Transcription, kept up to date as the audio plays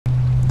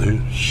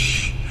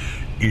This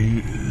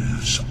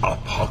is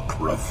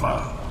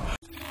Apocrypha.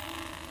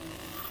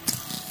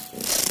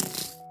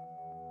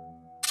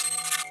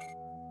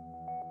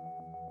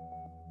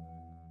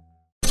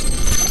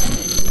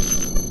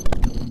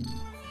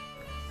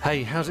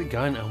 Hey, how's it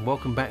going, and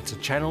welcome back to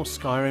channel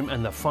Skyrim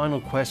and the final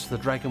quest for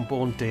the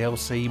Dragonborn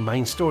DLC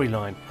main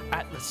storyline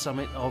at the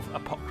Summit of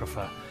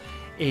Apocrypha.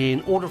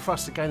 In order for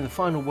us to gain the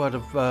final word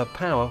of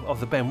power of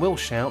the Ben Will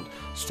shout,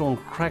 Storm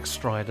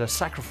Cragstrider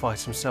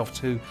sacrificed himself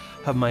to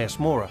Hermaeus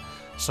Mora,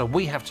 so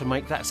we have to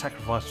make that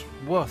sacrifice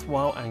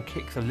worthwhile and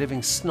kick the living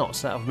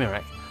snots out of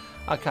Miraak.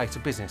 Okay, to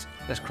business,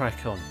 let's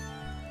crack on.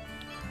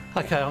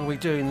 Okay, I'm going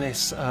to be doing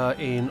this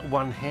in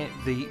one hit,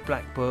 the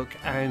Black Book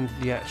and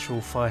the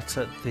actual fight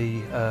at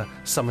the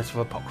Summit of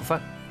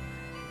Apocrypha.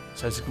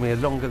 So it's going to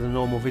be a longer than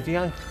normal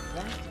video.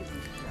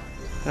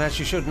 And as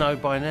you should know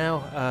by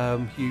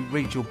now, you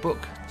read your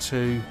book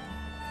to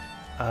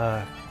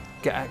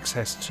get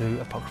access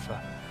to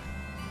Apocrypha.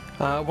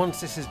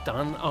 Once this is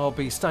done, I'll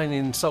be staying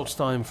in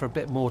Solstheim for a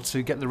bit more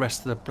to get the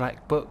rest of the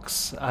Black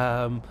Books.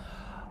 I'm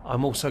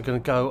also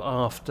going to go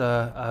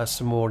after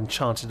some more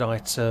enchanted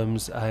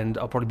items, and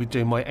I'll probably be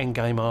doing my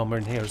endgame armour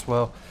in here as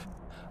well.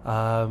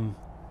 But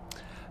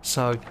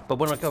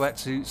when I go back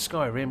to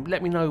Skyrim,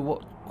 let me know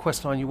what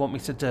questline you want me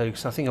to do.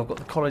 So I think I've got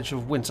the College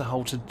of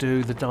Winterhold to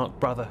do, the Dark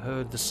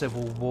Brotherhood, the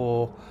Civil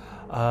War,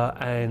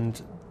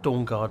 and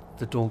Dawnguard,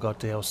 the Dawnguard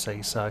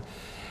DLC. So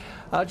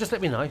just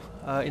let me know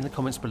in the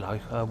comments below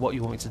what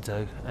you want me to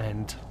do,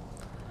 and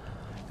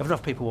if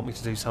enough people want me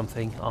to do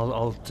something,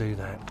 I'll do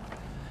that.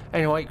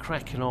 Anyway,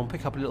 cracking on,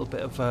 pick up a little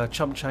bit of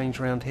chump change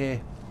around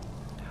here.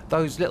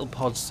 Those little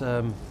pods,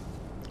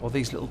 or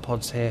these little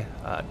pods here,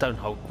 don't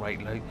hold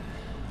great loot,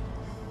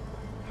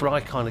 but I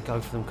kind of go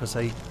for them because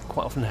they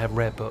quite often have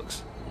rare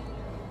books.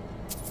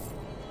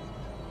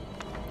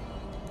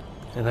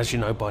 And as you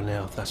know by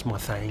now, that's my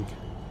thing.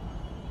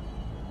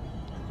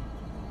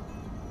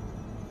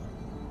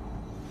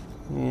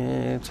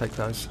 Yeah, take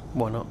those,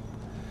 why not?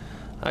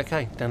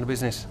 Okay, down to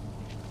business.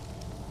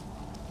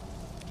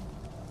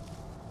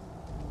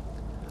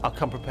 I'll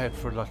come prepared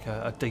for like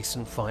a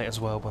decent fight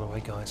as well, by the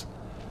way, guys.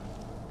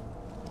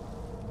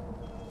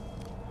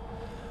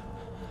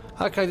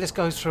 Okay, this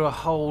goes through a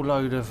whole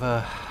load of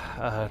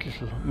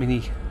little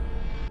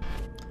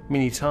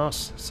mini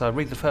tasks. So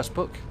read the first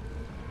book.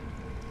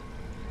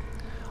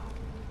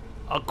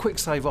 I'll quick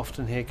save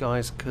often here,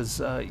 guys,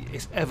 because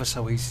it's ever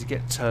so easy to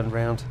get turned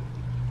around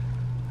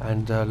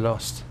and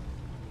lost.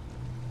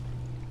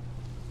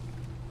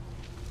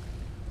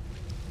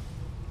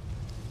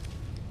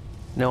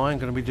 Now I'm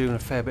going to be doing a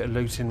fair bit of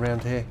looting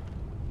around here.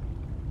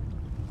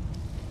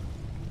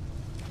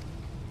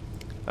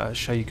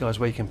 Show you guys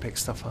where you can pick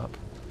stuff up.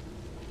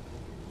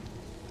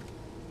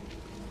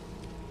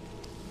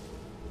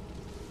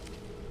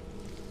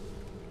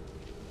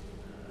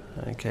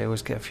 Okay,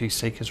 always get a few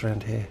seekers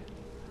around here.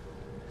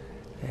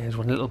 There's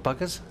one little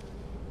buggers.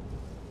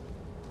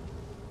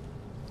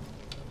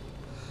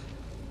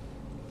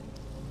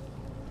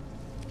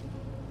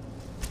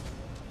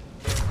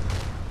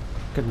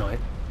 Good night.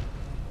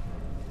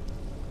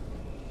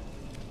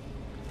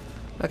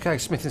 Okay,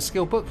 smithing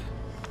skill book.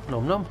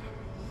 Nom nom.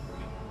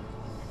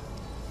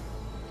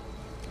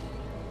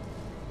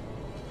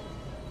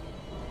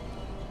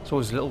 There's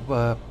always a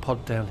little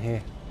pod down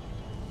here.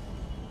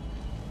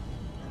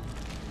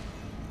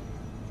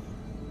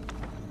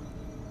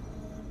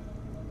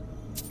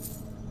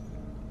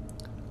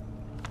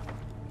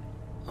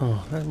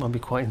 Oh, that might be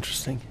quite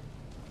interesting.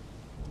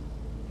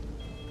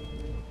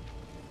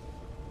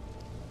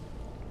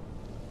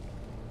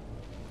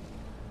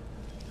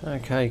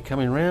 Okay,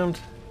 coming round.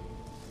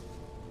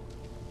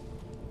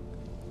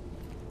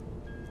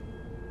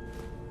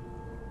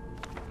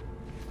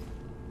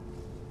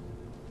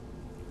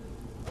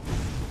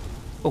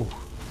 Oh,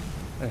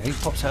 he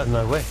pops out of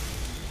nowhere.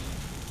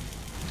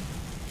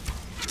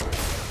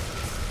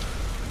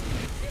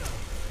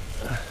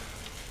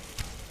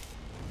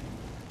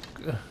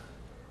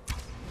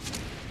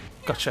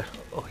 Gotcha.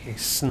 Oh, you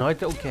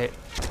snide little git.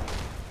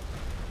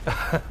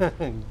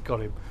 Got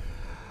him.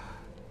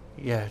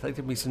 Yeah, they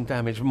did me some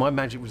damage. My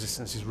magic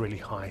resistance is really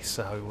high,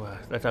 so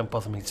they don't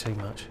bother me too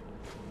much.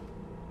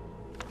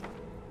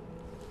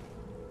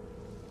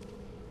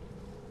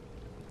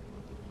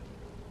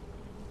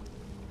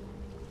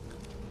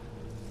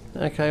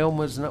 Okay,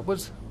 onwards and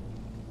upwards.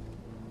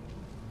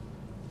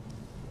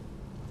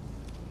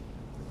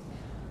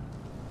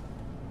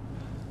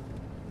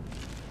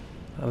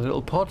 A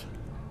little pod.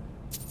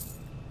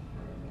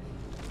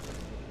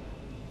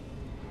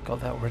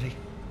 Got that already.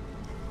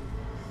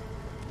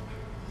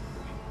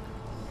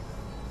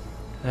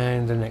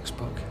 And the next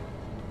book.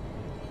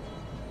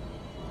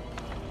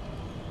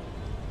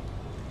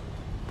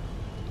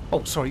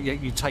 Oh, sorry, yeah,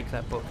 you take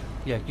that book.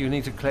 Yeah, you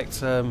need to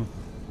collect a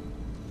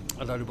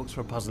load of books for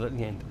a puzzle at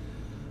the end,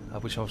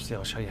 which obviously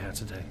I'll show you how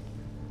to do.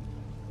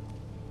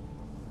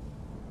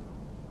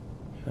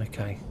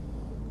 Okay.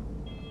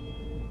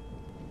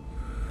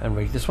 And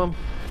read this one.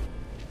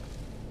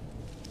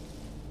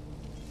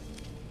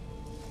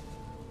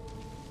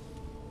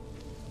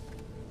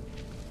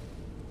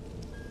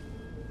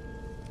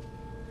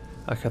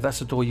 Okay,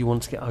 that's a door you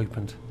want to get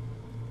opened.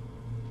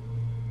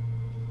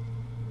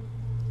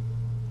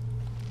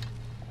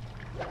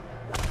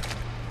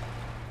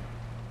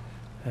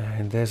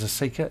 And there's a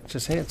seeker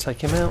just here,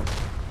 take him out.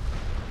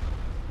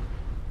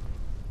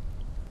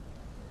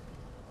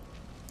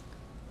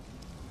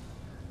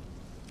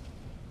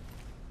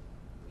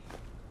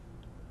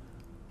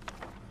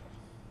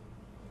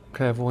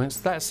 Clairvoyance,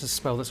 that's a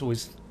spell that's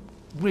always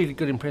really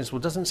good in principle,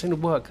 doesn't seem to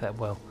work that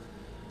well.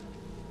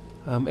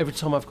 Every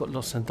time I've got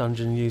lost in a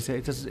dungeon and used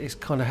it, it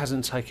kind of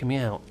hasn't taken me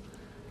out.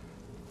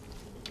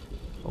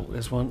 Oh,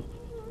 there's one.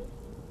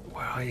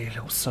 Where are you,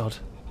 little sod?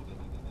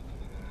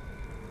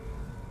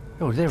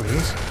 Oh, there he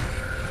is.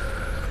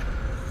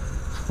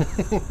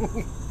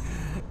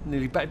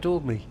 Nearly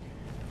backdoored me.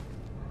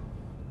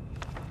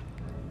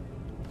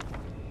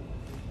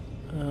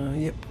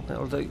 Yep,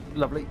 that'll do.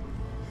 Lovely.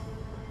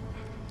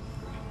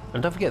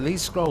 And don't forget,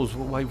 these scrolls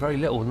will weigh very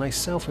little and they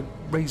sell for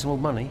reasonable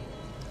money.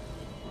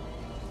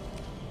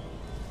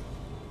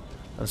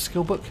 A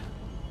skill book.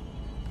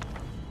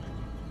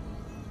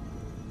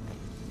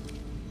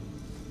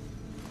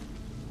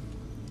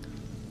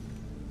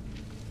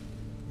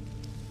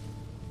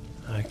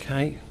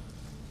 Okay.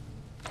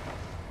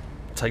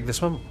 Take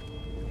this one.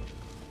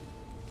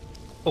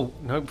 Oh,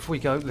 no, before we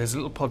go, there's a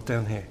little pod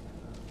down here.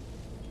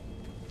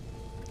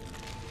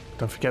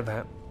 Don't forget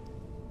that.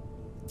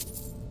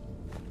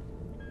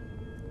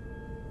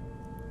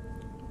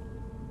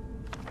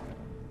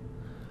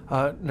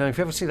 Now, if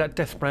you ever see that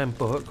Deathbrand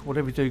book,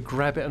 whatever you do,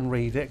 grab it and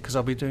read it, because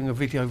I'll be doing a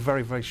video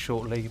very, very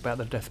shortly about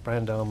the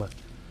Deathbrand armour.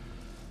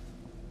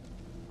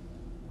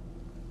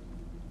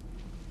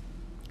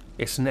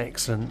 It's an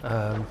excellent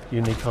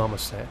unique armour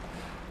set.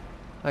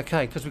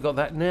 Okay, because we've got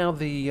that now,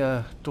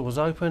 the door's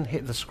open,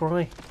 hit the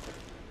scry.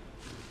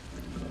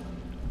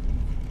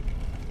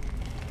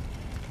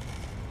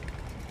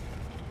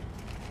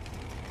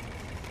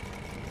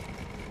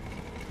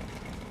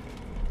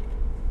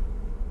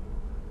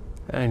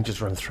 And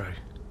just run through.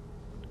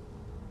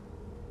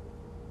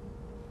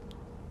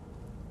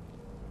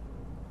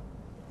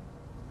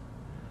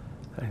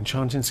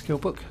 Enchanting skill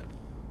book.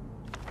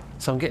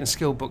 So I'm getting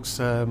skill books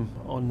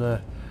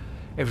on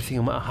everything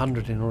I'm at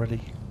 100 in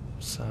already.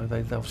 So they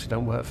obviously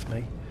don't work for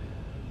me.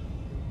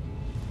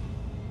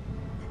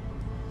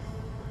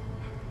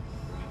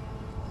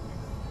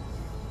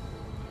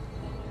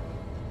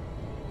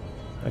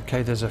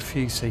 Okay, there's a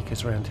few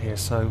seekers around here,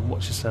 so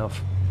watch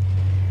yourself.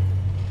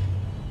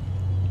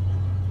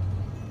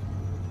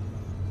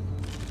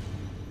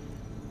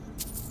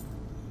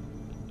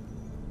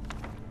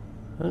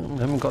 Oh,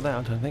 I haven't got that,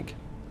 I don't think.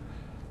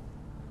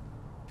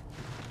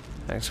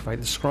 Activate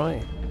the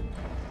scry.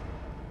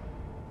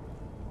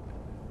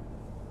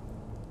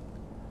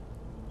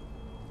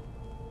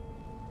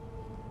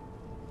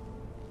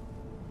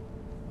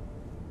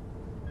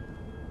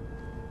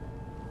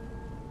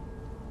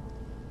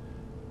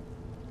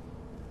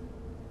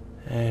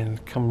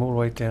 And come all the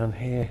way down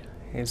here.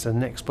 Here's the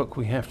next book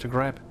we have to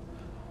grab.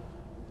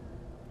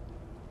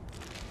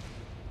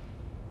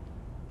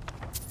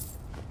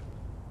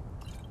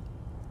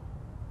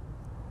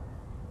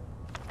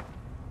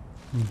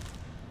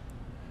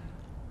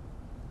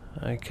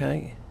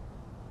 Okay.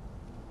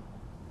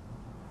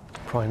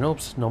 Pry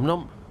knobs, nom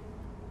nom.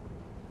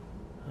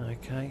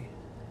 Okay.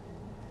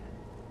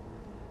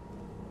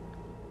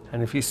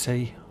 And if you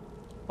see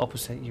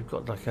opposite, you've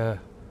got like a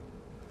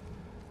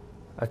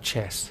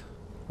chest.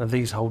 Now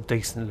these hold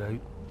decent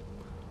loot.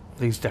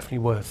 These definitely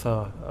worth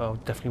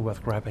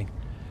grabbing.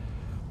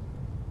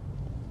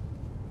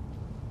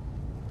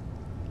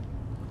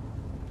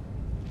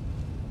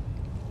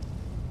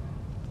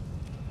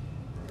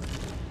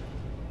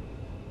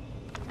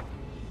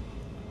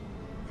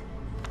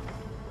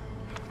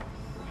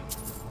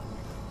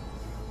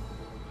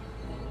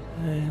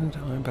 And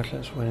I'm better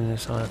let's win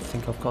this. I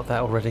think I've got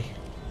that already.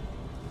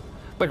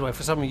 By the way,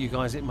 for some of you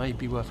guys it may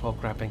be worthwhile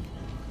grabbing.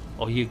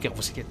 Or you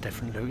obviously get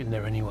different loot in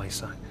there anyway,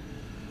 so.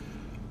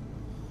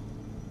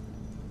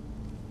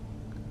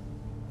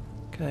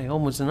 Okay,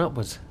 onwards and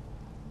upwards.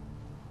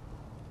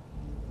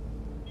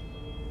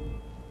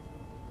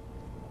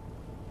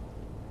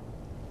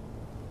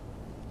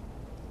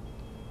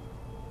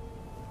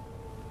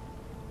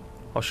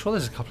 I'm sure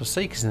there's a couple of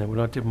seekers in there when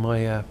I did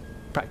my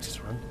practice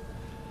run.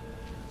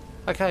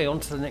 Okay, on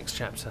to the next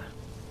chapter.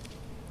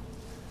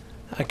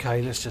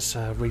 Okay, let's just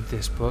read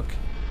this book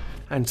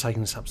and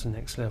taking this up to the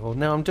next level.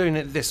 Now I'm doing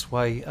it this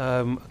way,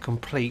 a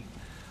complete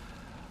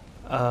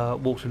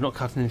walkthrough, not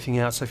cutting anything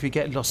out, so if you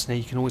get lost in it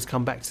you can always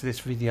come back to this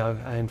video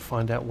and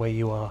find out where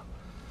you are.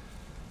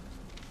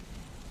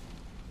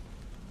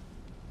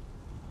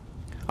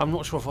 I'm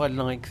not sure if I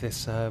like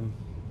this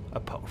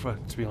Apocrypha,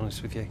 to be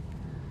honest with you.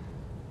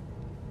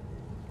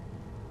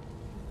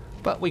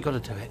 But we got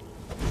to do it.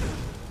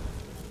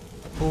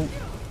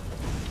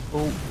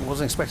 Oh,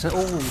 wasn't expecting it.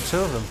 Oh, two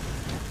of them.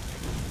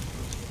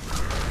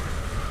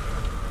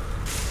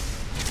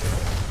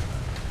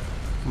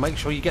 Make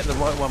sure you get the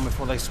right one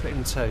before they split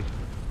in two.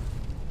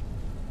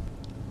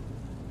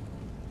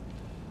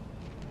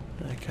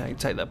 Okay,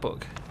 take that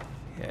book.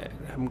 Yeah,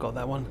 haven't got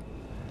that one.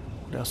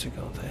 What else we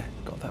got there?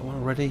 Got that one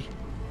already.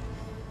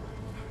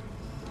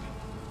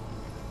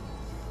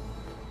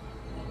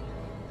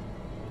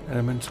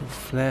 Elemental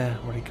Flare,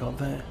 already got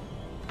that.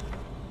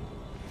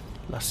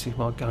 Lusty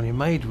Margonian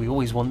Maid, we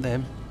always want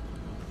them.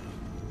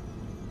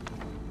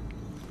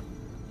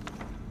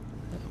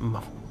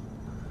 Nom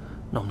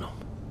nom.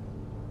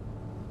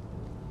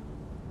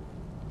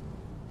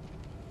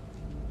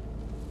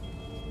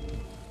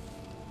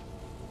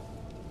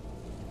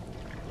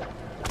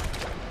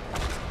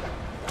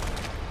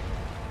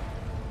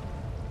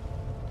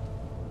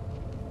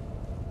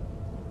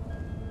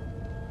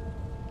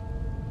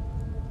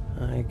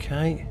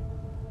 Okay.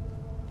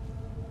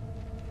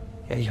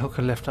 Yeah, your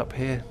hooker left up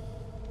here.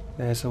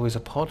 There's always a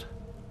pod.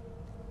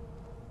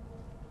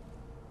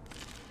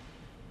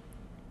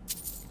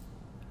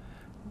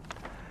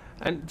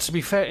 And to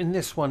be fair, in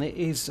this one it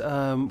is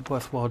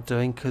worthwhile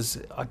doing,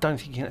 because I don't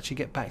think you can actually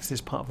get back to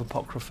this part of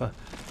Apocrypha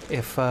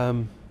if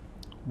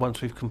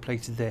once we've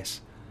completed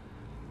this.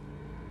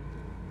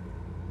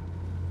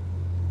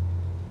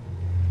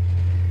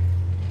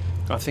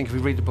 I think if we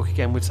read the book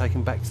again, we're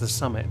taken back to the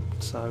summit.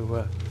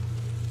 So,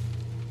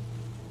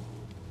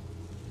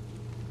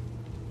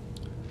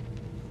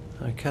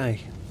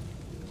 okay.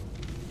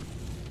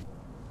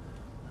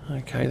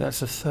 Okay,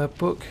 that's the third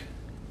book.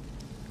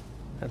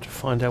 Have to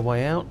find our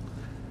way out.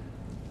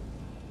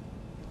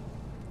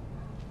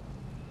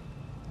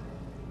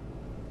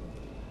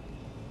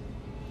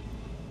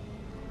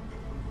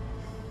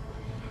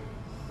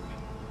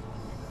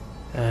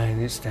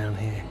 And it's down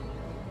here.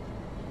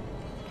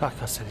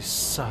 Like I said, it's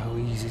so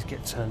easy to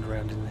get turned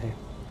around in here.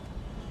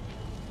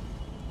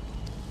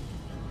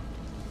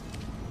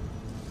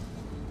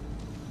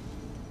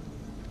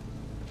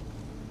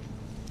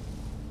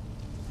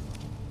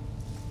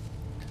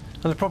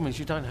 And the problem is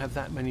you don't have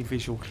that many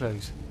visual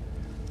clues.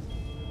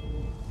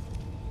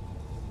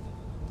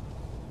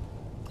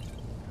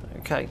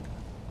 Okay,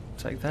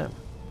 take that.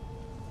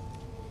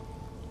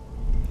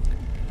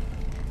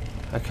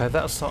 Okay,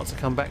 that'll start to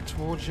come back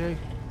towards you.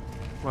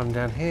 Run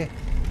down here.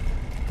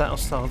 That'll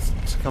start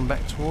to come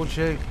back towards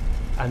you,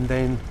 and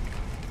then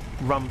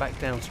run back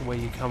down to where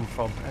you come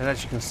from. And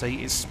as you can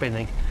see, it's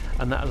spinning,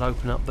 and that'll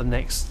open up the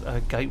next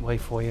gateway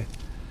for you.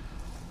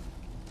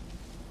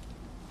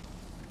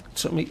 It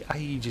took me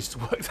ages to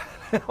work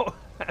that out.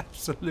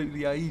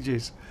 Absolutely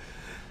ages,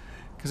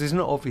 because it's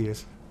not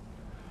obvious.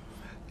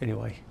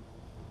 Anyway,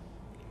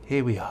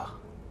 here we are.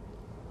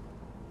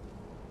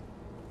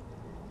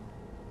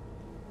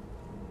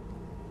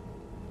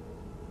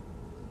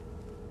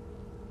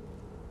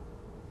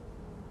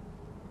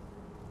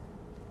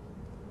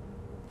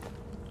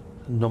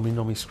 Nommy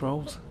nommy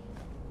scrolls.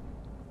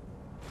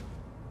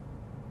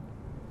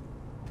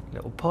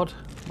 Little pod.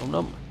 Nom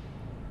nom.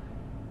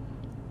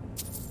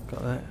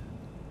 Got that.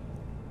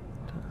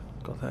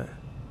 Got that.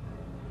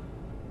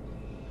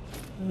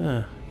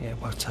 Ah, yeah,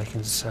 well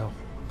taken to sell.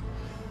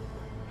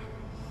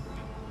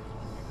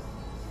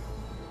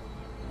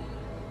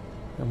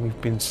 And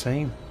we've been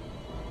seen.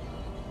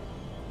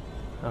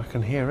 I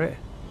can hear it.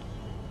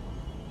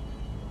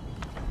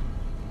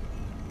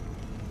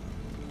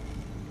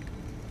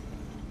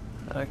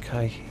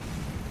 Okay.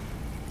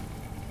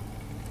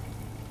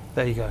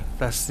 There you go.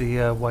 That's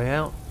the way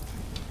out.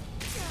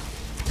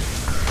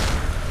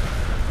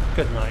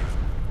 Good night.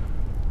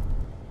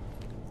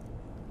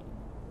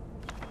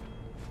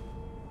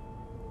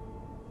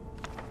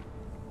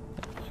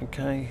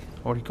 Okay.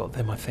 Already got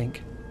them, I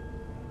think.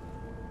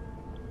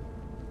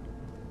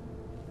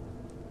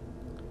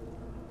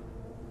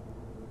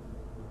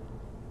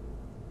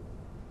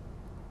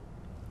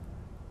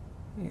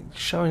 It's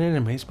showing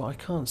enemies, but I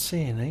can't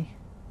see any.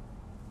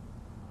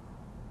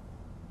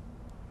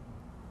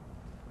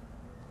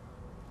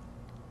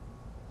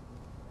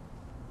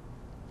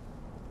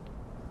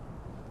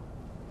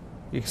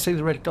 You can see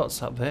the red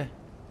dots up there.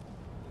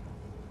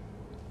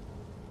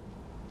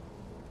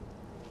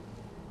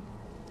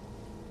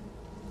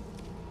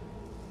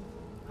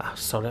 Ah,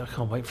 sorry, I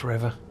can't wait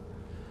forever.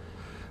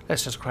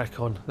 Let's just crack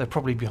on. They're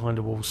probably behind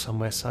a wall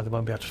somewhere, so they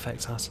won't be able to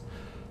affect us.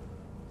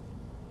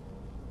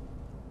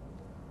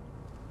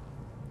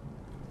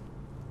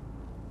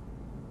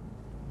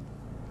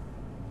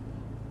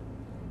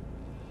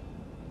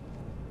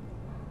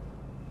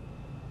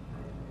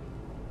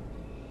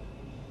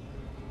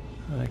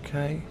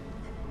 Okay.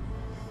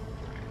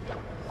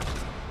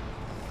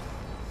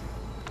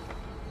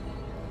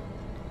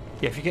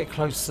 Yeah, if you get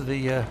close to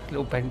the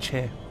little bench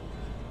here,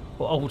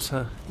 or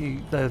altar,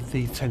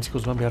 the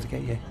tentacles won't be able to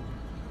get you.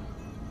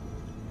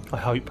 I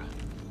hope.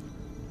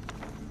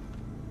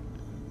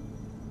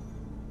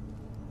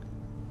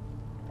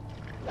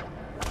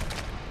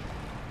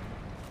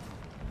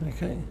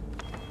 Okay.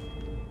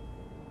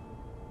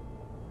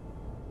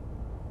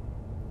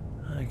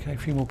 Okay, a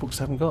few more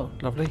books I haven't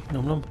got. Lovely.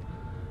 Nom nom.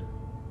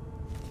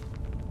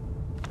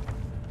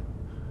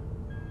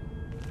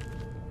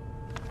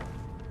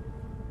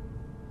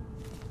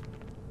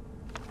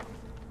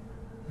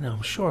 No,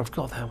 I'm sure I've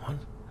got that one.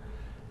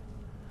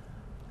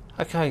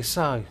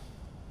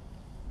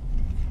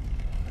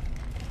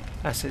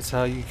 That's it,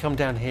 so you come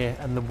down here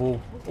and the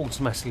wall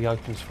automatically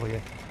opens for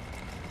you.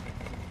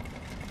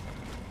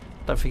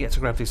 Don't forget to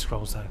grab these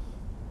scrolls though.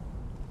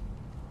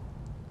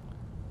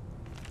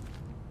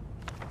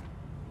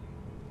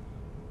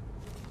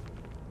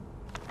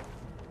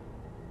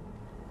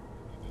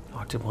 Oh,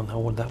 I did want that, I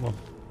want that one.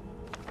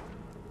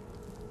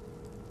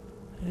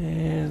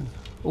 And...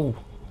 oh.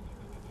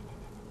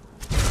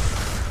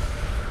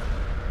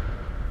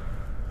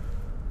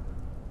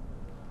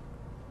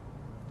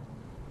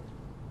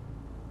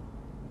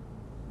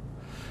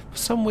 For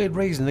some weird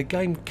reason the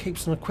game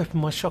keeps on equipping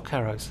my shock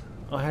arrows.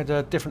 I had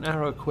a different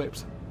arrow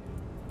equipped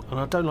and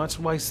I don't like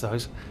to waste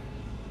those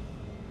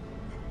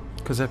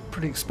because they're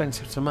pretty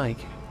expensive to make.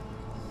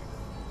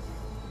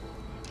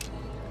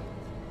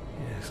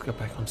 Yeah, let's go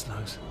back onto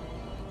those.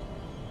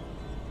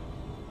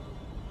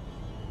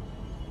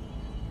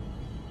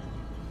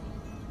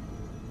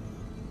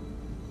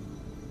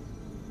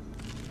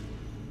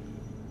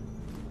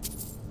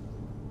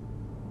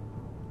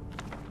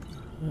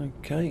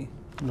 Okay,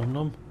 nom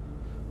nom.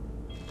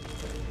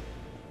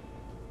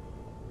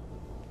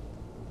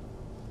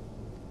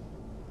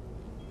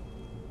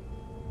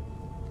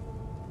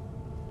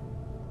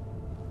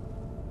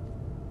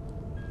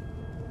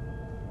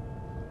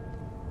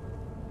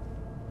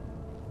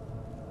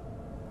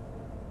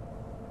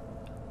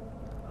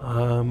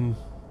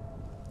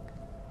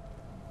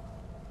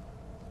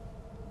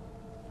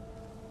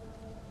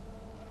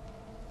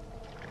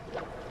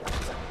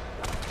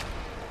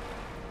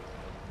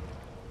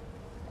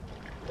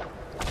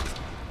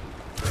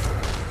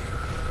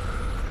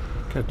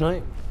 Good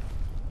night.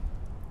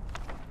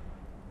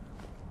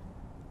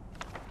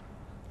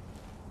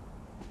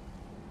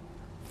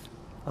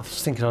 I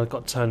was thinking I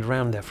got turned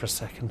around there for a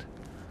second.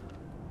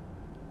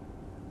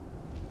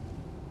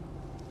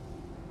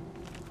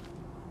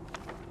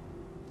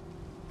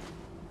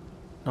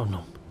 Oh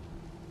no.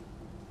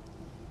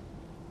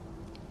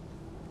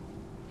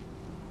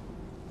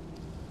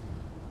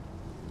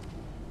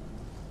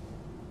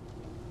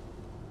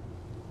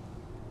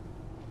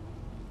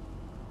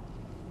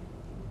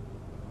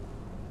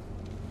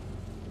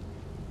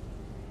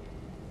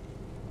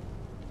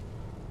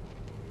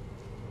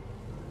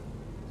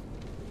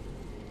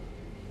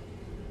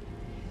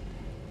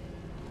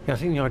 Yeah, I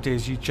think the idea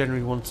is you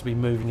generally want to be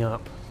moving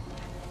up.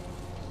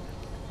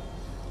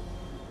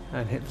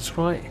 And hit this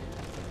right.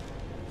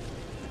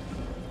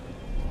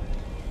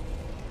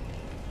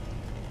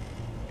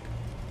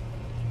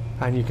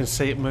 And you can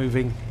see it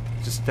moving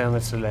just down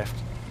there to the left.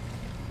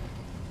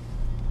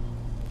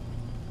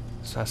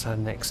 So that's our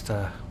next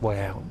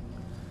way out.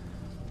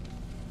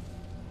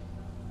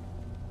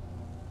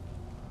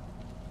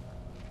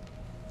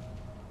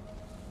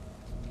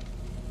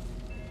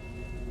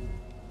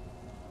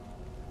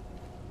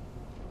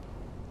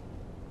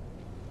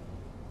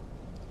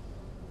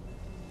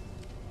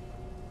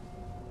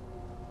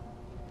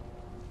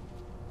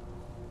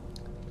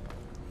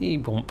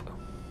 Bump.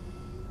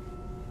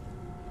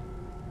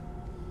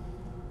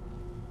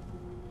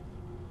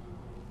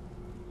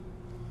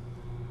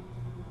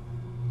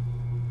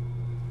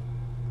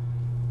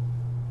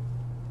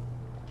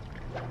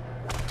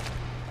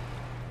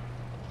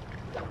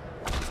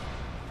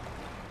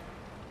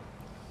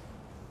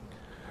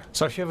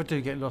 So if you ever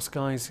do get lost,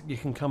 guys, you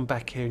can come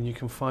back here and you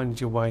can find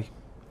your way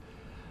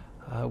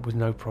with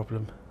no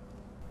problem.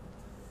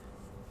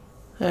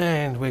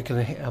 And we're going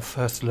to hit our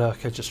first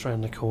lurker just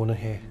around the corner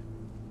here.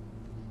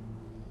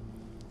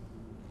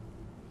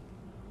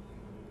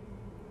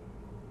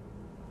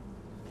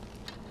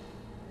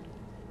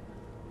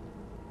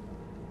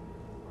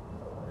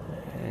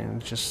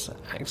 And just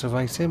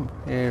activate him.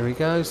 Here he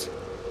goes.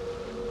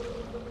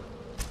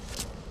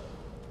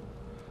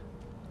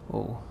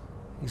 Oh,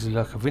 he's a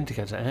lurker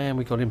vindicator, and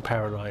we got him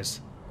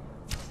paralysed.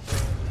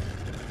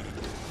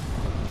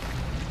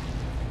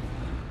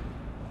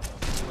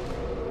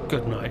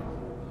 Good night.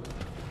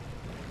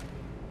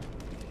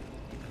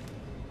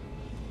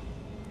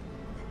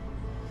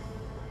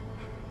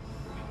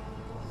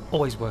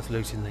 Always worth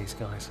looting these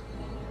guys.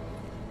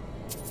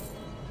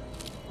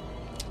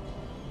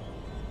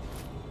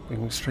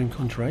 Bring extreme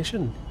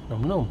conjuration.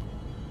 Nom nom.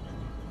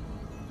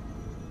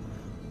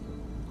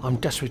 I'm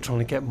desperately trying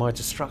to get my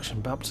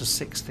destruction up to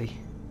 60.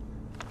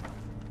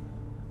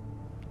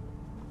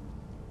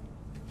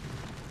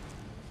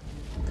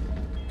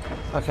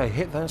 Okay,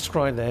 hit that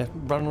scry there,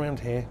 run around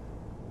here.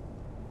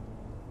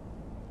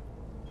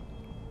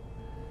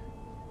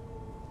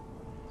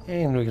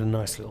 And we get a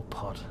nice little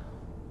pod.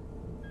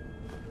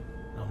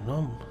 Nom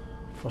nom.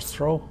 Frost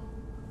throw.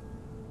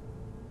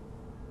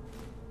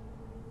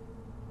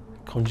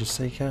 Conjure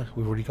Seeker,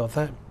 we've already got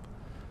that.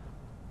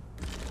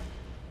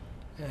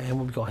 And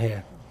what we got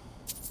here?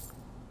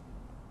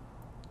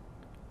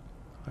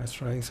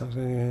 That's right,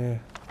 something.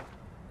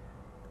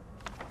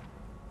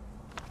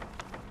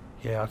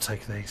 Yeah, I'll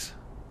take these.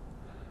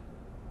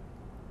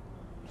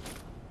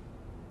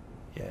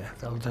 Yeah,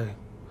 that'll do.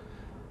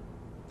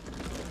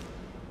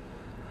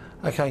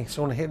 Okay,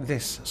 so I want to hit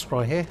this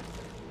scry here.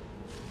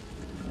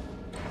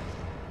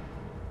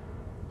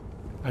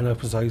 and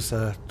opens those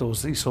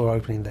doors that you saw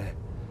opening there.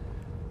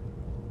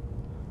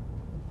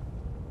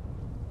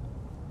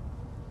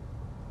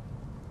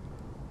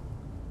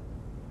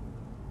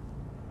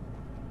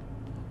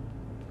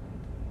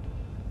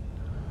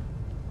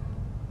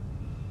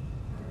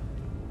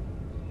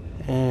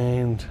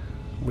 And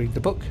read the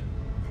book.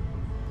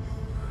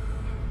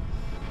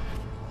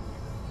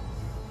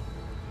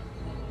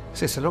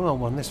 So it's a long old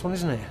one, this one,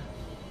 isn't it?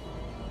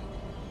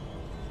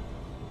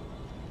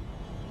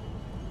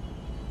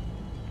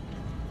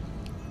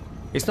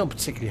 It's not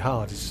particularly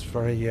hard, it's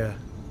very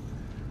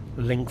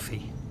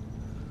lengthy.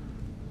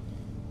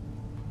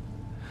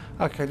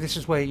 Okay, this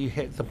is where you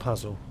hit the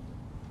puzzle.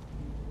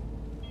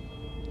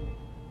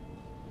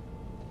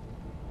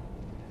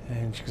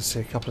 And you can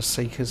see a couple of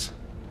seekers.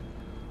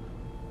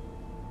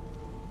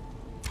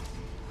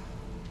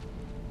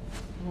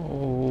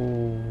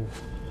 Oh,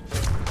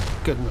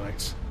 good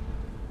night.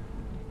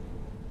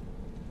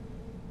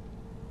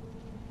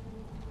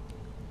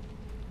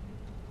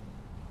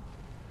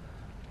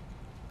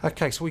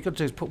 Okay, so what we've got to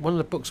do is put one of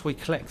the books we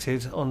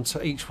collected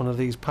onto each one of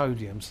these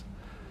podiums.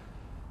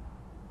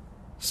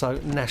 So,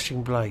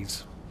 Gnashing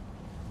Blades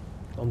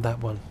on that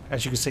one.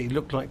 As you can see, it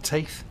looked like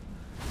teeth.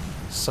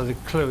 So the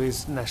clue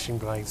is Gnashing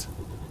Blades.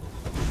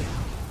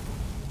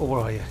 Oh,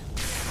 where are you?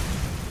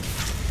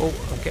 Oh,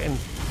 I'm getting...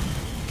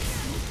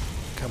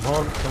 Come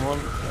on,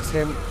 that's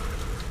him.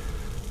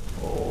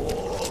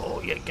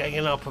 Oh, you're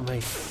ganging up on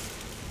me.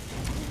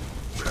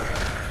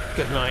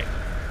 Good night.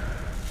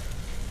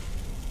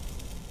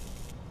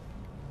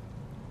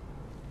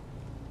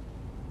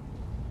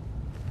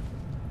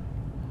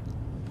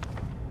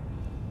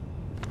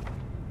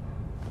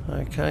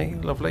 Okay,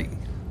 lovely.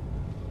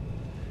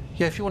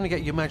 Yeah, if you want to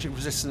get your magic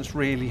resistance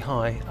really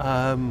high,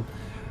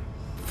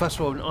 first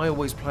of all, I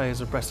always play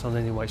as a Breton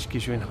anyway, which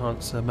gives you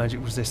enhanced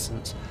magic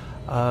resistance.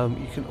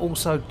 You can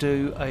also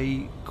do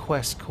a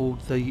quest called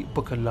the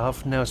Book of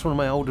Love. Now, it's one of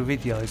my older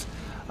videos,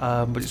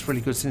 but it's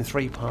really good. It's in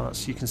 3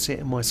 parts. You can see it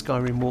in my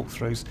Skyrim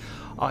walkthroughs.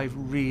 I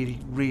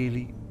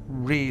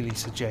really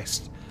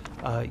suggest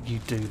you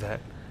do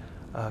that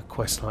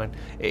quest line.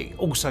 It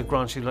also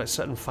grants you like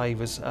certain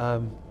favours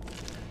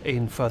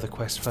in further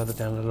quests further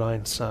down the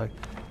line, so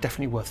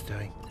definitely worth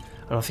doing.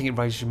 And I think it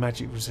raises your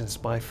magic resistance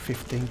by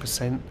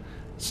 15%.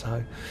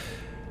 So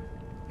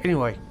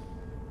anyway,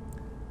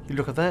 you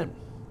look at that.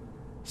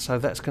 So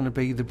that's going to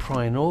be the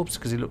prying orbs,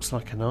 because it looks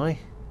like an eye.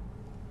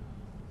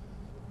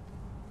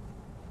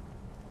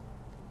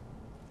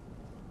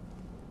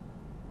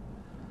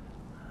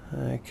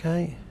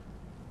 Okay.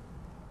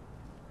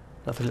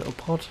 Another little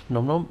pod.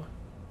 Nom nom.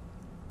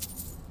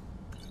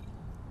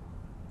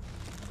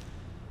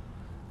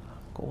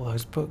 Got all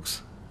those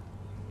books.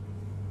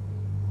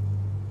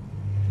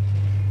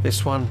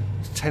 This one,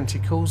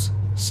 tentacles,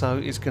 so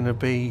it's going to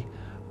be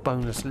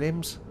bonus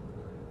limbs.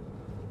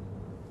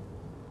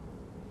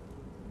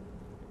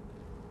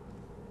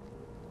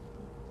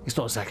 It's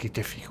not exactly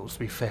difficult, to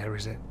be fair,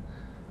 is it?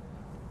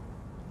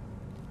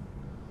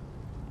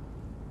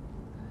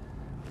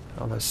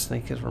 Oh, those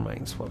sneakers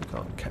remains. What have we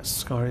got? Cat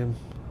Skyrim.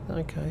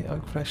 Okay,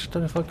 oak flesh.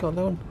 Don't know if I've got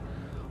that one.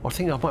 I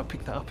think I might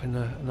pick that up in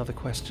another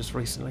quest just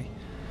recently.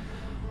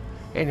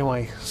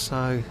 Anyway,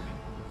 so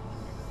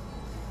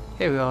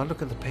here we are.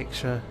 Look at the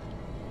picture.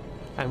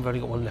 And we've only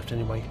got one left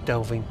anyway.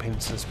 Delving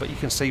pincers, but you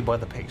can see by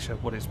the picture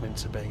what it's meant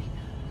to be.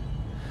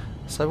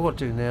 So what I'll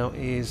do now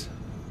is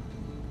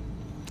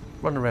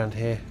run around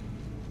here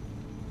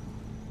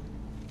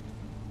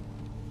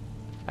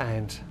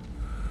and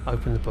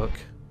open the book,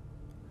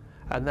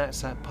 and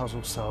that's that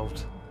puzzle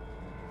solved.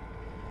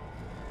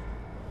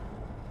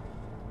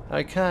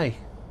 Okay.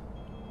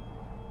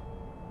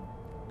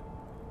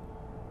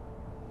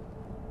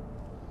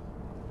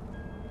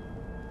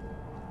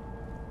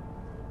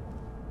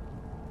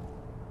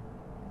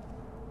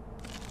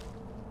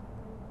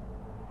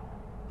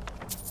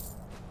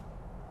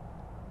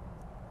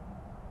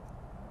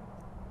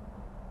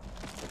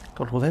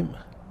 Got all them.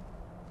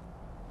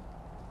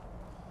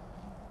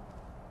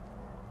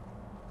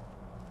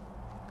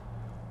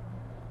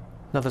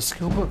 Another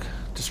skill book.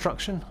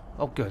 Destruction.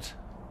 Oh, good.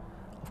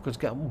 I've got to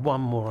get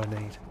one more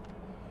I need.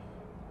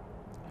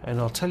 And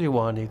I'll tell you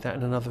why I need that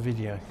in another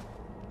video.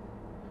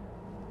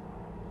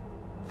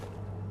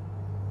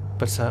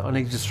 But I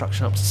need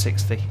destruction up to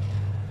 60.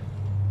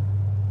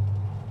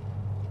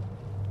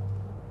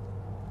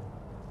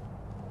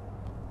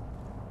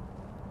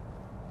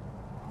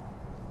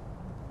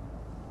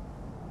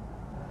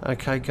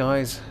 Okay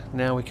guys,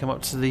 now we come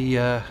up to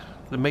the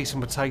meat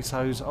and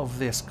potatoes of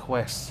this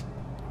quest.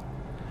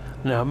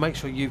 Now make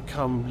sure you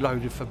come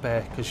loaded for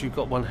bear, because you've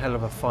got one hell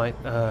of a fight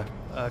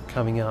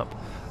coming up.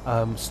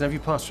 So whenever you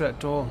pass through that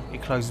door,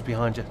 it closes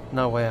behind you.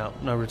 No way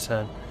out, no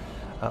return.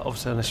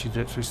 Obviously unless you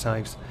do it through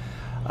saves.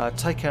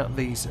 Take out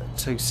these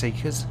 2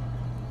 seekers.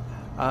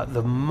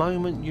 The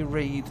moment you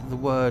read the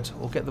word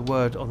or get the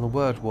word on the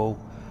word wall,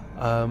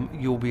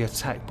 you'll be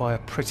attacked by a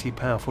pretty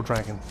powerful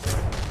dragon.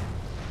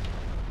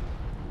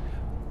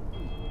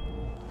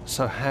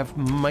 So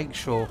make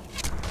sure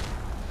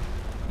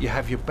you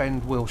have your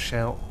bend will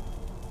shout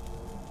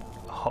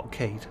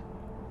hotkeyed.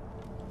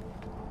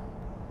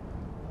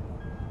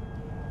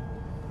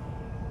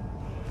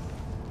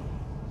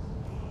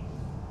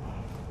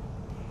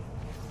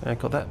 I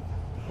got that.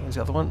 Where's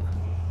the other one?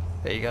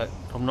 There you go.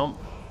 Nom nom.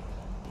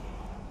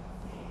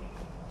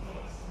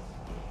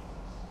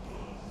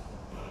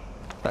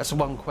 That's the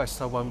one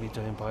quest I won't be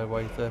doing, by the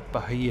way. The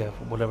Bahia,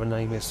 whatever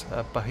name is,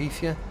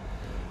 Bahithia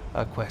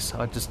quest.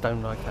 I just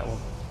don't like that one.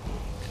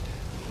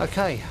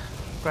 Okay,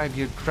 grab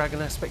your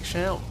dragon aspect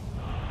shout.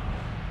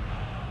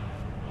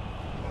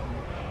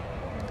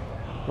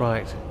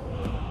 Right.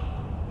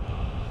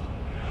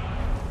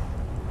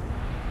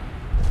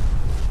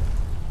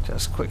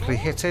 Just quickly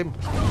hit him.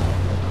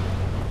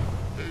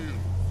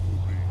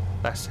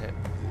 That's it.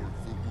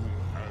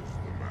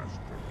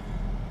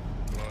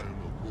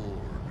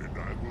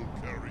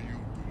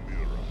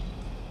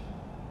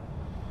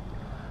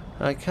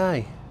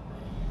 Okay.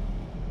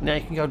 Now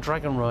you can go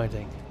dragon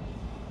riding.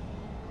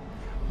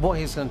 What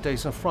he's going to do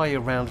is going to fly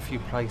you around a few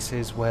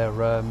places where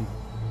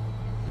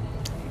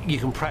you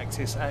can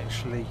practice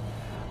actually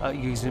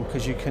using him,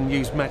 because you can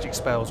use magic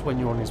spells when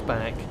you're on his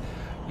back.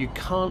 You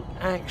can't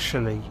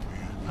actually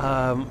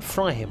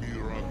fly him.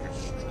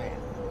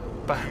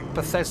 But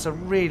Bethesda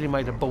really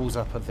made a balls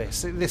up of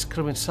this. This could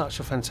have been such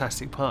a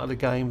fantastic part of the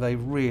game. They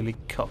really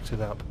cocked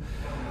it up,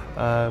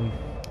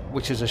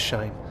 which is a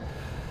shame.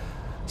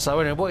 So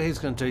anyway, what he's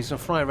going to do is going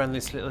to fly around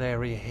this little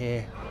area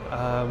here.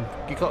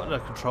 You've got no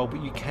control,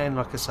 but you can,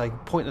 like I say,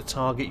 point the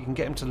target. You can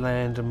get him to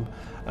land and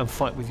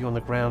fight with you on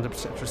the ground,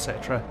 etc.,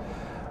 etc.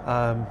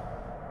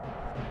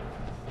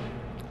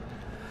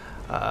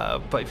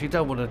 But if you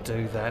don't want to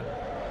do that,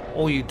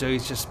 all you do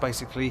is just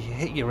basically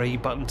hit your E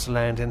button to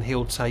land, and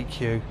he'll take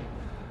you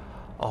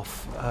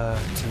off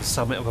to the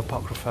Summit of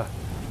Apocrypha.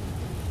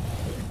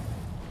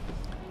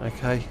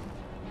 Okay.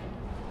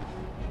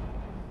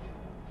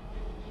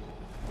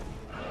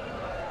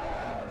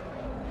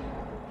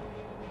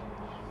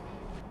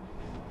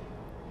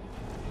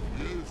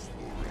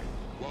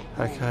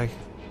 Okay.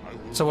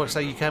 So like I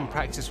say, you can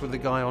practice with the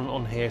guy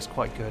on here, it's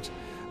quite good.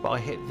 But I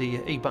hit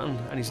the E button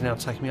and he's now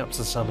taking me up to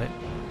the summit.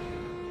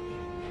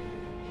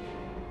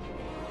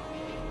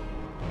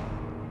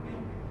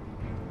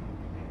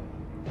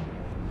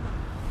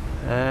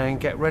 And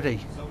get ready.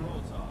 So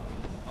Rota,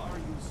 are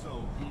you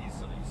so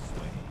easily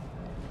swayed?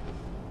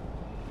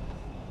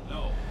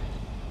 No,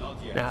 not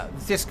yet. Now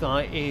this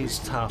guy is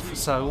tough,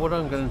 so what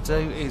I'm going to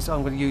do is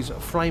I'm going to use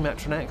Flame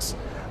Atronachs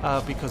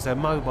because they're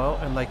mobile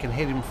and they can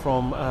hit him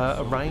from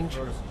a range.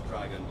 The first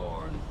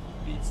Dragonborn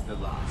beats the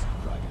last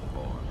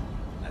Dragonborn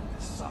at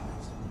the Summit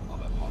of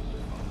Apocrypha.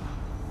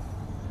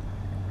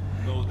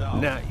 No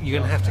doubt. Now you're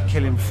going to have to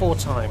kill him 4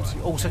 times.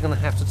 You're also going to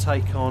have to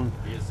take on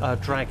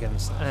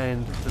dragons,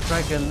 and the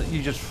dragon that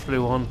you just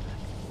flew on,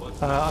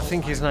 I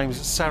think his name's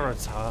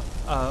Saratar,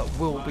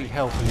 will be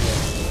helping you.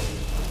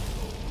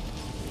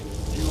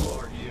 You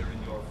are here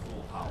in your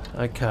full power.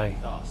 Okay.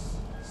 Thus,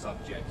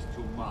 subject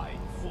to my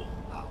full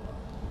power.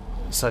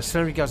 So as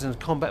soon as he goes into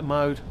combat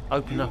mode,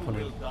 open up on You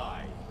him. will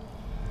die.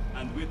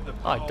 And with the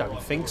I power don't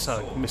of think your so,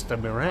 soul, Mr.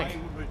 Miraak. I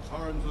will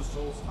return to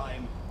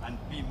Solstheim and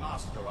be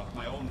master of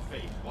my own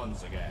fate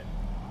once again.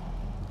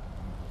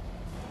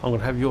 I'm going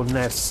to have your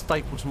NAS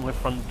stapled to my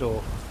front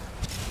door.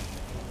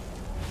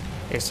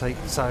 Yeah,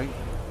 so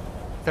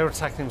they're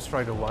attacking him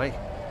straight away.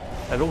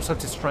 They'll also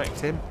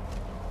distract him.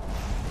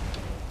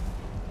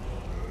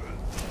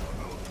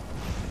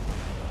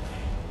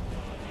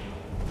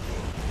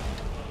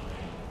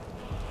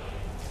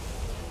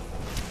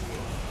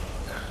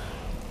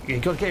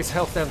 You've got to get his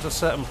health down to a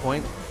certain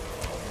point.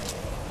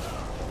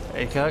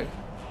 There you go.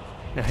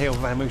 Now he'll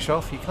vamoosh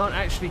off. You can't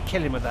actually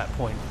kill him at that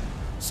point.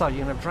 So you're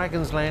going to have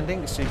dragons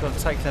landing, so you've got to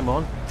take them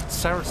on.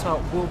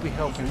 Saratar will be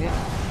helping you.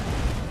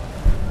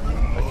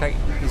 Okay,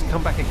 he's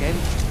come back again,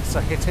 so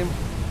hit him.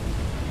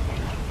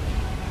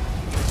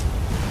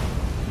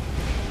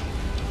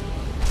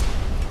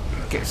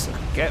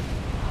 Get.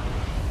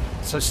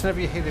 So as soon as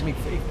you hit him,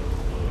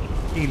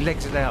 he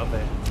legs it out of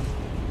there.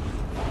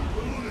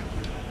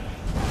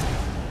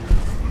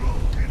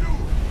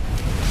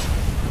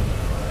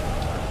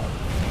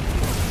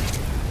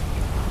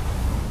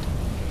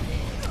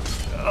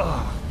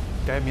 Oh,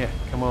 damn you,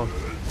 come on.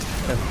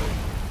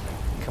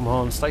 Come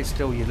on, stay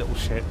still, you little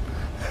shit.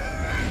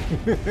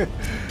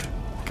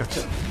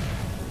 Gotcha.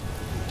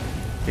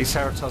 These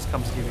Saratars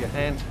come to give you a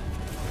hand.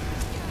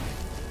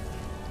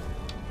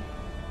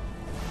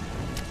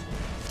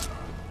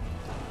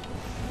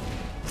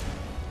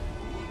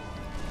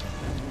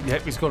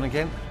 Yep, he's gone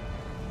again.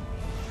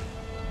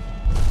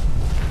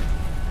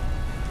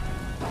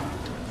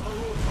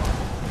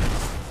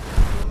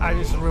 And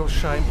it's a real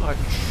shame. I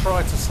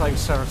try to save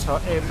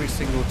Saratar every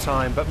single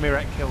time, but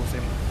Miraak kills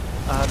him.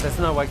 There's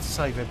no way to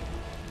save him,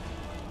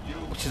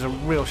 which is a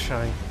real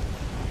shame.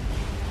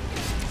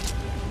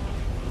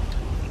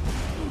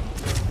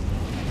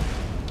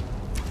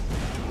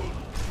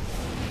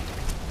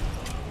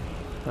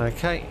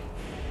 Okay.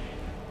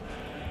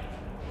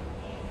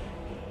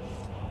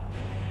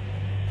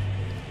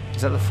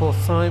 Is that the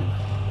 4th time?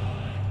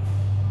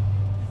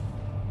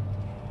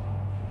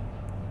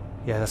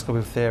 Yeah, that's got to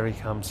be there he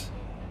comes.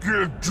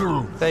 Did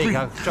you There you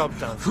go, think job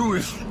done. to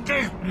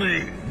escape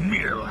me,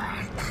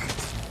 Miraak?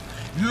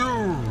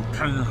 You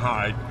can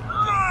hide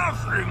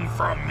nothing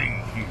from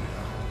me here.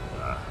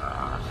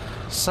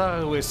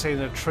 So we're seeing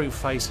the true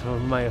face of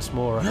Emmaus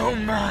Mora. No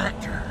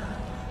matter.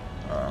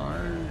 I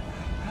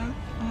have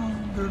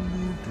found a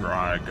new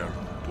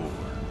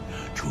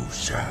Dragonborn to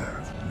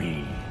serve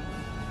me.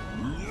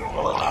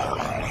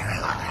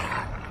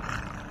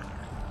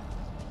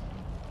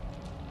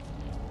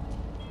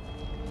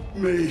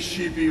 May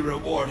she be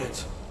rewarded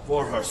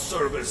for her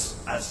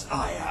service as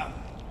I am.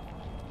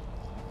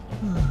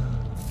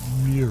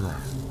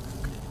 Miraak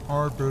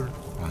harbored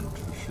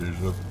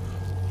fantasies of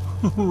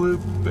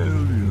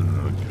rebellion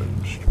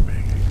against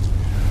me.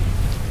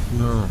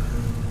 Learn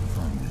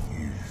from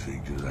his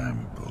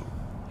example.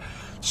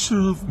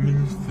 Serve me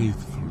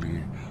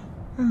faithfully,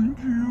 and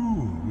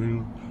you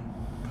will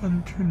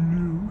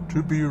continue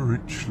to be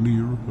richly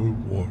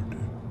rewarded.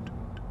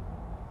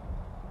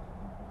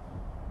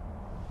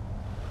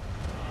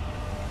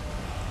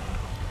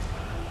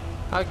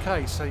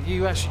 Okay, so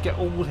you actually get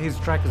all his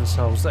dragon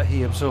souls that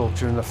he absorbed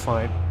during the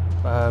fight.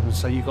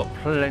 So you've got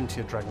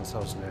plenty of dragon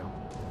souls now.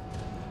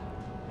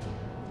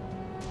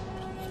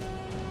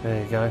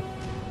 There you go.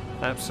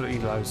 Absolutely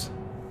loads.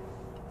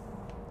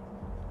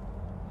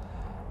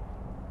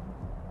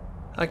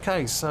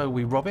 Okay, so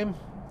we rob him.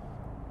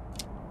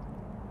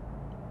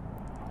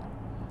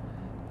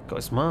 Got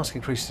his mask,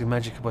 increases his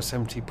magic by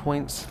 70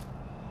 points.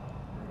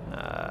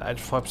 Add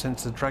 5%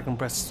 to the dragon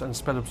breath and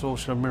spell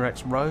absorption of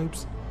Miraak's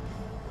robes.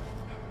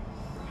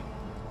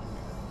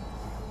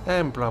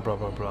 And blah blah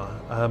blah blah.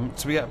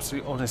 To be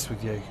absolutely honest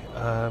with you,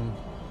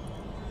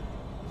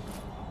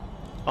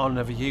 I'll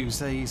never use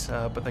these,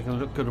 but they can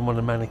look good on one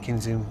of the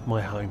mannequins in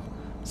my home.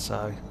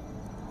 So,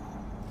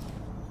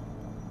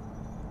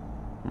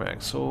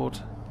 Miraak's sword,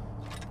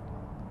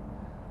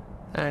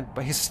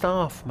 but his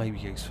staff may be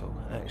useful.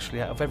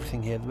 Actually, out of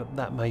everything here,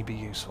 that may be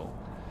useful.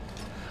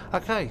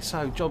 Okay,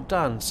 so job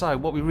done. So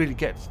what we really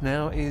get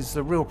now is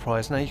the real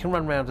prize. Now you can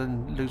run around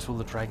and loot all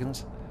the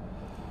dragons.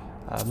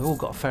 They've all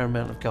got a fair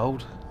amount of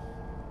gold.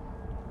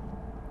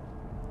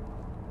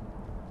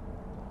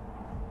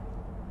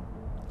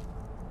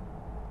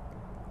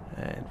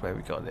 And where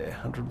we got there,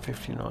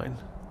 159.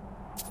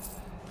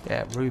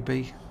 Yeah,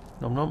 ruby,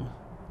 nom nom.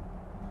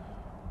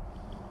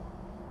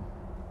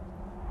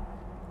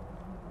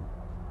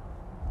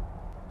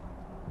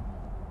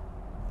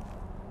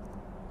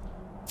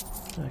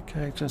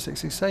 Okay,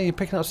 260. So you're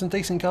picking up some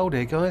decent gold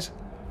here, guys.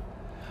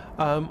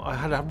 I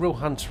had a real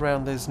hunt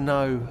around. There's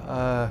no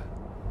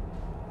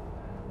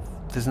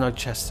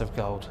chests of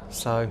gold.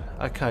 So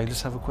okay,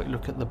 let's have a quick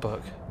look at the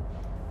book.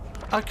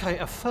 Okay,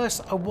 at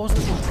first I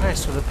wasn't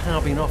impressed with the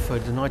power being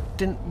offered, and I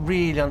didn't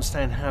really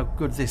understand how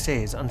good this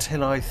is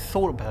until I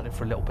thought about it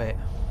for a little bit.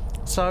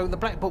 So the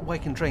Black Book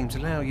Waking Dreams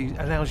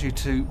allows you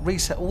to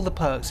reset all the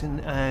perks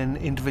in an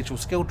individual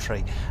skill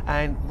tree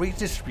and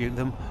redistribute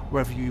them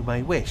wherever you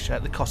may wish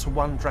at the cost of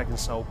 1 dragon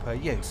soul per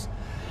use.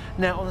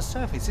 Now on the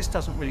surface this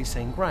doesn't really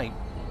seem great,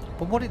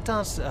 but what it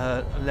does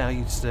allow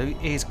you to do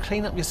is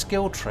clean up your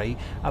skill tree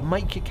and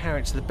make your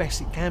character the best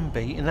it can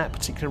be in that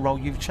particular role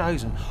you've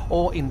chosen,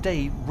 or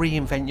indeed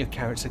reinvent your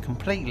character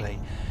completely.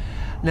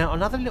 Now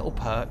another little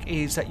perk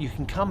is that you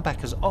can come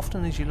back as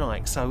often as you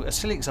like. So a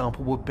silly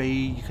example would be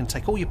you can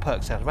take all your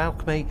perks out of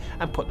alchemy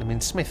and put them in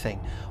smithing.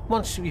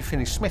 Once you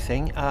finish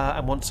smithing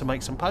and want to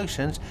make some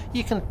potions,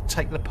 you can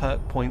take the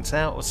perk points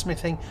out of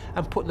smithing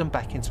and put them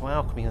back into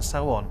alchemy and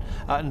so on.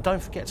 And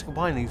don't forget to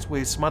combine these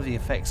with some other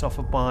effects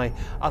offered by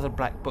other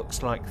black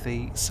books like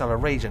the Solar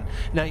Region.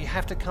 Now you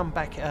have to come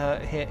back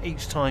here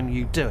each time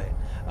you do it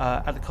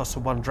at the cost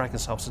of 1 dragon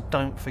soul, so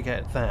don't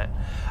forget that.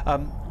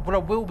 What I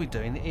will be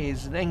doing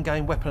is an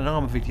endgame weapon and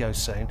armor video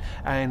soon,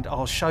 and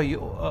I'll show you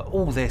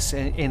all this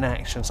in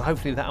action, so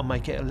hopefully that'll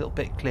make it a little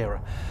bit clearer.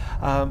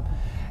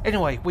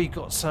 Anyway, we've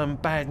got some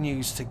bad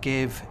news to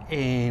give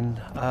in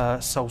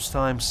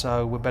Solstheim,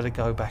 so we better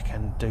go back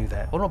and do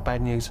that. Well, not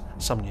bad news,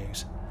 some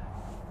news.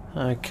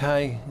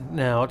 Okay,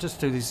 now I'll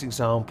just do this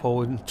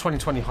example. In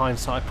 2020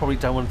 hindsight, I probably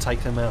don't want to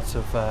take them out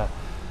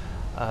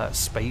of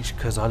speech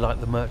because I like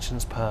the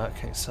merchant's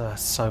perk. It's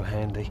so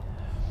handy.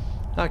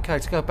 Okay,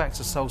 to go back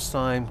to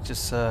Solstheim,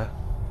 just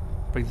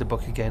read the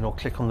book again or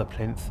click on the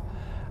plinth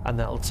and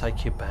that'll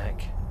take you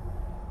back.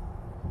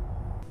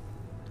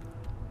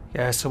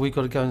 Yeah, so we've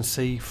got to go and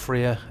see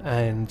Freya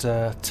and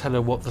tell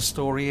her what the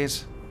story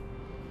is.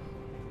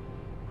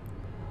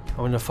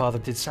 I mean, her father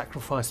did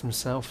sacrifice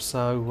himself,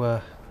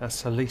 so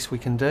that's the least we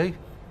can do.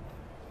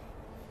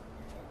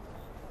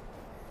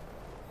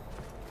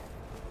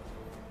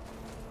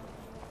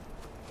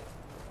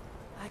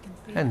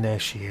 And there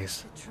she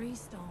is. The tree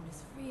stone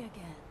is free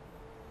again.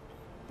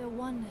 The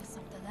oneness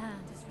of the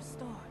land is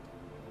restored.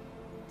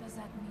 Does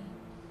that mean...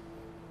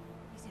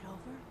 is it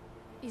over?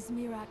 Is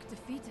Miraak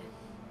defeated?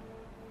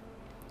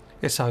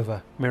 It's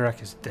over.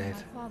 Miraak is dead.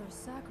 My father's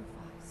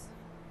sacrifice.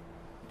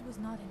 It was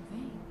not in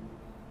vain.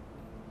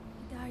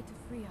 He died to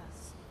free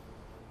us.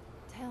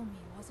 Tell me,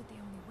 was it the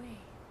only way?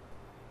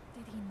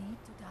 Did he need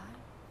to die?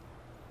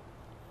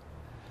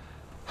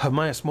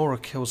 Hermaeus Mora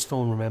kills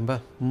Thorn,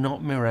 remember?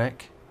 Not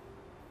Miraak.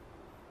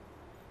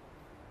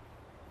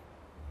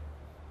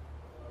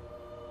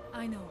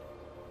 I know.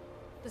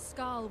 The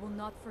Skal will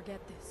not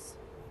forget this.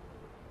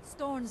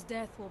 Storn's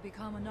death will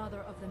become another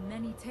of the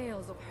many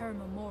tales of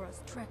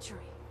Hermaeus treachery.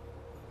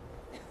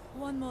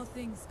 One more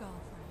thing, Skal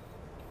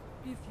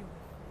friend, if you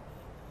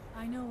will.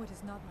 I know it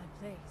is not my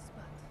place,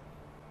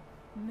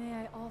 but may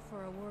I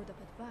offer a word of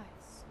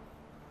advice,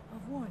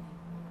 of warning?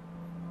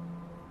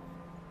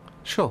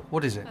 Sure,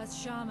 what is it? As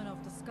shaman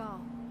of the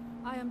Skal,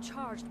 I am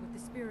charged with the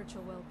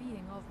spiritual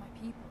well-being of my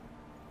people.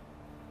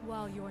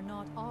 While you are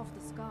not of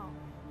the Skal,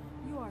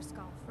 you are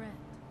Skal friend,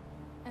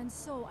 and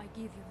so I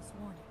give you this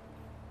warning.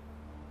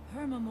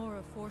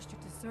 Hermaeus forced you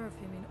to serve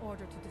him in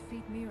order to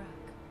defeat Miraak.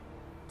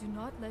 Do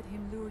not let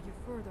him lure you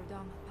further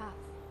down the path.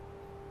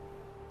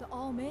 The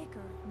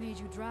All-Maker made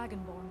you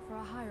Dragonborn for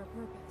a higher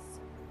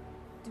purpose.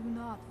 Do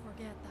not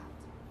forget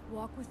that.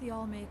 Walk with the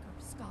All-Maker,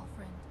 Skal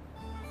friend.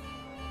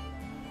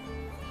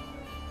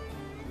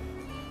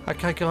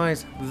 Okay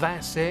guys,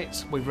 that's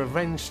it. We've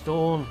revenged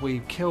Thorn,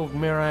 we've killed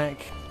Miraak,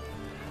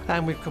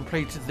 and we've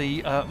completed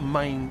the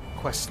main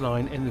quest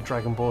line in the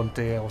Dragonborn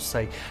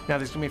DLC. Now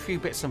there's going to be a few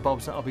bits and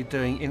bobs that I'll be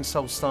doing in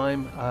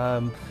Solstheim,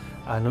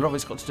 and a lot of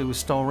it's got to do with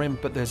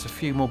Skyrim, but there's a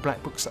few more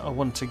black books that I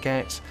want to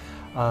get,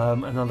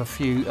 another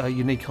few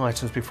unique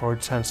items before I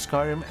return to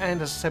Skyrim.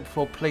 And as I said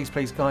before, please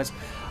guys,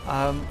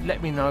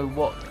 let me know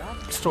what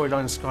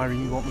storyline of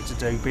Skyrim you want me to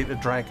do, be it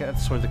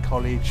the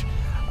College,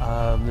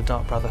 the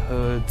Dark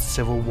Brotherhood,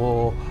 Civil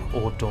War,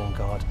 or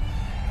Dawnguard.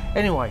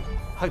 Anyway,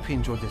 hope you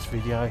enjoyed this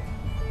video.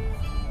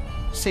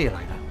 See you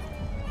later.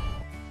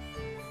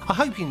 I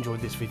hope you enjoyed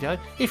this video.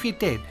 If you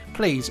did,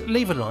 please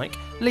leave a like,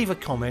 leave a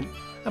comment,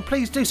 and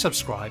please do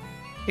subscribe.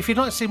 If you'd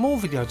like to see more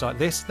videos like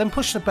this, then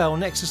push the bell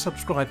next to the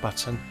subscribe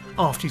button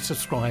after you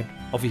subscribe,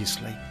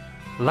 obviously.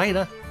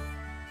 Later.